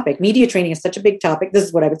big topic. Media training is such a big topic. This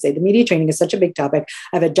is what I would say. The media training is such a big topic.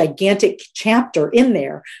 I have a gigantic chapter in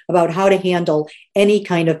there about how to handle any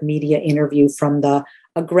kind of media interview, from the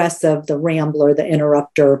aggressive, the rambler, the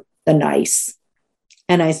interrupter, the nice.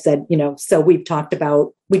 And I said, so we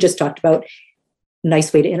just talked about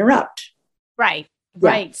nice way to interrupt. Right.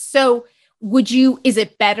 Right. So is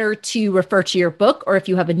it better to refer to your book, or if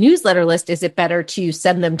you have a newsletter list, is it better to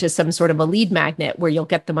send them to some sort of a lead magnet where you'll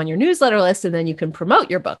get them on your newsletter list and then you can promote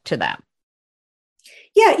your book to them?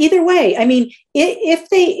 Yeah, either way. I mean, if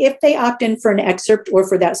they opt in for an excerpt or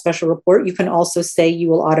for that special report, you can also say you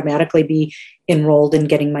will automatically be enrolled in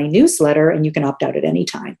getting my newsletter, and you can opt out at any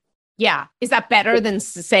time. Yeah. Is that better than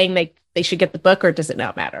saying they should get the book, or does it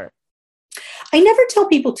not matter? I never tell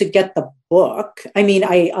people to get the book. I mean,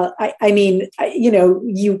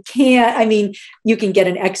 you can't. I mean, you can get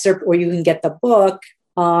an excerpt or you can get the book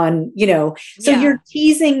on, so you're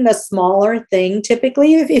teasing the smaller thing.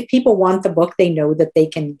 Typically, if people want the book, they know that they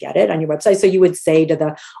can get it on your website. So you would say to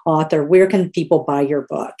the author, where can people buy your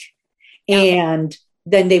book? And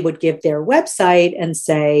then they would give their website and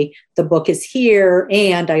say, the book is here.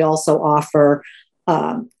 And I also offer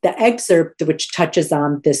the excerpt, which touches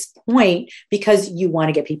on this point, because you want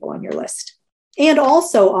to get people on your list. And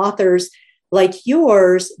also authors like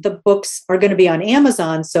yours, the books are going to be on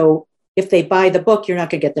Amazon. So if they buy the book, you're not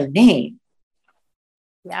going to get their name.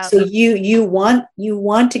 Yeah. So you want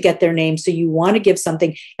to get their name. So you want to give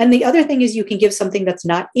something. And the other thing is you can give something that's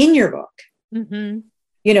not in your book. Mm-hmm.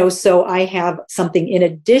 So I have something in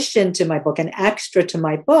addition to my book, an extra to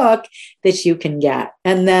my book that you can get.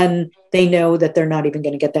 And then they know that they're not even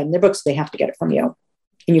going to get that in their books. So they have to get it from you,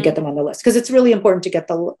 and you get them on the list, because it's really important to get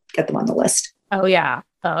them on the list. Oh, yeah.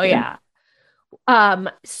 Oh, yeah.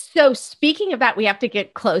 So speaking of that, we have to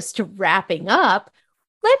get close to wrapping up.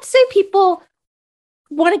 Let's say people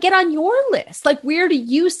want to get on your list. Like, where do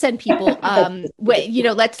you send people?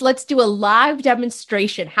 Let's do a live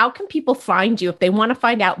demonstration. How can people find you if they want to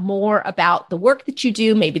find out more about the work that you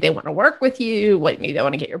do? Maybe they want to work with you. Maybe they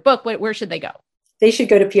want to get your book. Where should they go? They should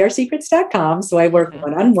go to prsecrets.com. So I work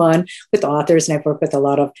one-on-one with authors, and I've worked with a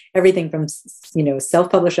lot of everything from,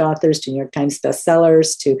 self-published authors to New York Times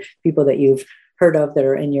bestsellers to people that you've heard of that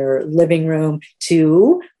are in your living room,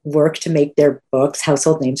 to work to make their books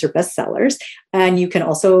household names or bestsellers. And you can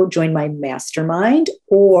also join my mastermind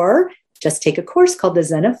or just take a course called The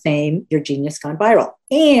Zen of Fame, Your Genius Gone Viral.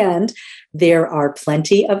 And there are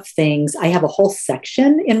plenty of things. I have a whole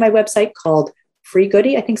section in my website called Free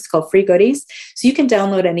Goodie. I think it's called Free Goodies. So you can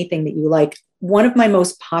download anything that you like. One of my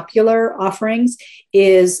most popular offerings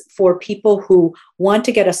is for people who want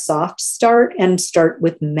to get a soft start and start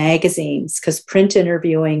with magazines, because print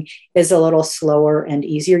interviewing is a little slower and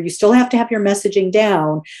easier. You still have to have your messaging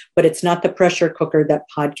down, but it's not the pressure cooker that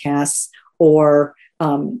podcasts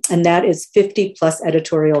and that is 50 plus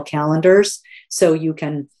editorial calendars. So you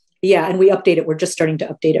can, and we update it. We're just starting to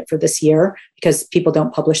update it for this year because people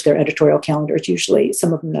don't publish their editorial calendars usually,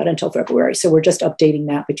 some of them not until February. So we're just updating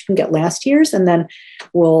that, but you can get last year's, and then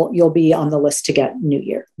you'll be on the list to get New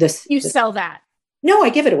Year. Sell that? No, I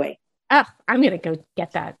give it away. Oh, I'm going to go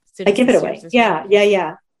get that. I give it away.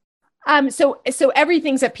 Yeah. So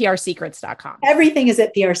everything's at prsecrets.com. Everything is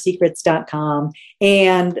at prsecrets.com,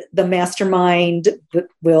 and the mastermind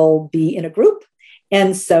will be in a group.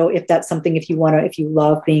 And so if that's something, if you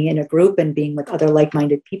love being in a group and being with other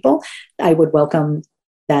like-minded people, I would welcome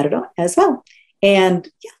that as well. And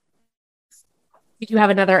yeah. Did you have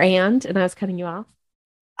another and I was cutting you off?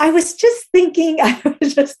 I was just thinking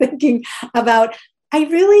about, I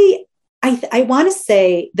want to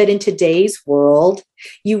say that in today's world,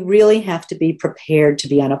 you really have to be prepared to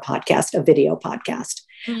be on a podcast, a video podcast.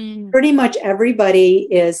 Pretty much everybody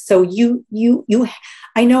is. So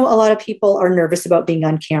I know a lot of people are nervous about being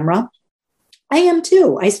on camera. I am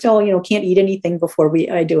too. I still, can't eat anything before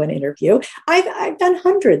I do an interview. I've done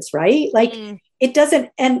hundreds, right? Like it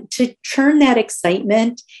doesn't, and to turn that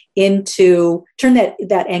excitement turn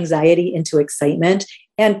that anxiety into excitement.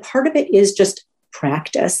 And part of it is just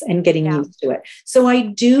practice and getting used to it. So I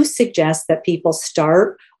do suggest that people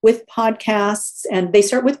start with podcasts, and they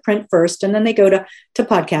start with print first, and then they go to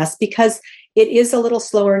podcasts, because it is a little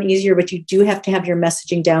slower and easier, but you do have to have your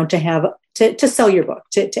messaging down to sell your book,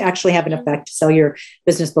 to actually have an effect, to sell your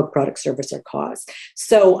business, book, product, service, or cause.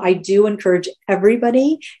 So I do encourage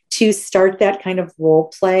everybody to start that kind of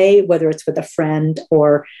role play, whether it's with a friend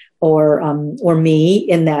or me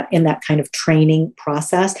in that kind of training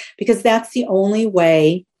process, because that's the only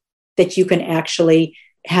way that you can actually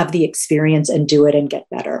have the experience and do it and get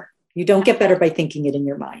better. You don't get better by thinking it in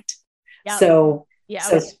your mind. Yep. So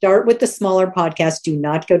start with the smaller podcast. Do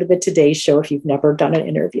not go to the Today Show if you've never done an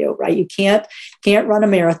interview, right? You can't run a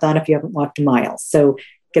marathon if you haven't walked a mile. So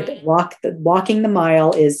walking the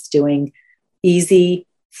mile is doing easy,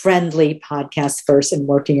 friendly podcasts first and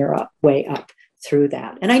working your way up through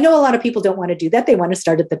that. And I know a lot of people don't want to do that. They want to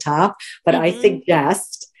start at the top, but I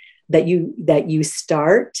suggest that you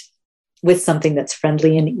start with something that's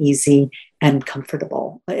friendly and easy and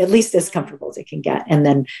comfortable, at least as comfortable as it can get. And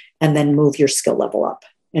then move your skill level up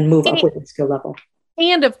and move up with the skill level.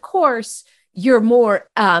 And of course, you're more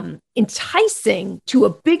enticing to a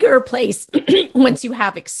bigger place once you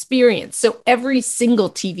have experience. So every single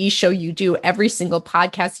TV show you do, every single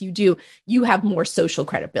podcast you do, you have more social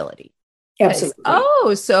credibility.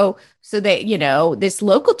 Absolutely. So they, this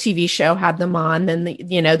local TV show had them on, then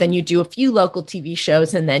then you do a few local TV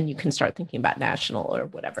shows, and then you can start thinking about national or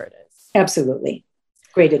whatever it is. Absolutely.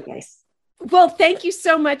 Great advice. Well, thank you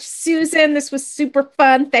so much, Susan. This was super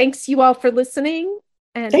fun. Thanks you all for listening.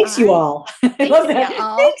 And thanks you all.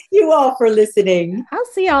 Thanks you all for listening. I'll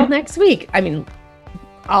see y'all next week. I mean,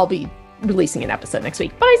 I'll be releasing an episode next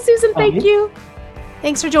week. Bye, Susan. Thank you.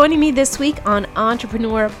 Thanks for joining me this week on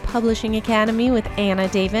Entrepreneur Publishing Academy with Anna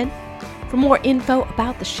David. For more info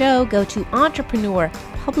about the show, go to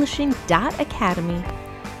entrepreneurpublishing.academy,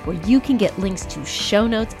 where you can get links to show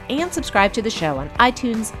notes and subscribe to the show on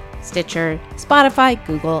iTunes, Stitcher, Spotify,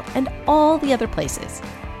 Google, and all the other places.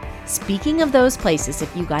 Speaking of those places,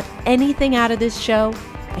 if you got anything out of this show,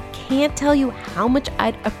 I can't tell you how much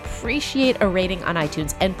I'd appreciate a rating on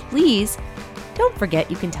iTunes. And please, don't forget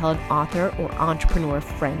you can tell an author or entrepreneur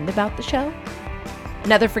friend about the show.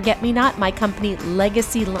 Another forget-me-not, my company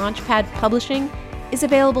Legacy Launchpad Publishing is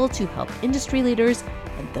available to help industry leaders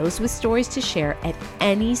and those with stories to share at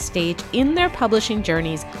any stage in their publishing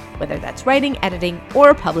journeys, whether that's writing, editing,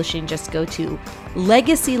 or publishing. Just go to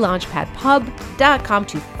legacylaunchpadpub.com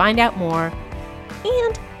to find out more.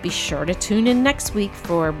 And be sure to tune in next week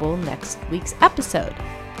for next week's episode.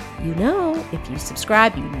 If you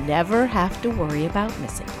subscribe, you never have to worry about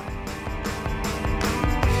missing one.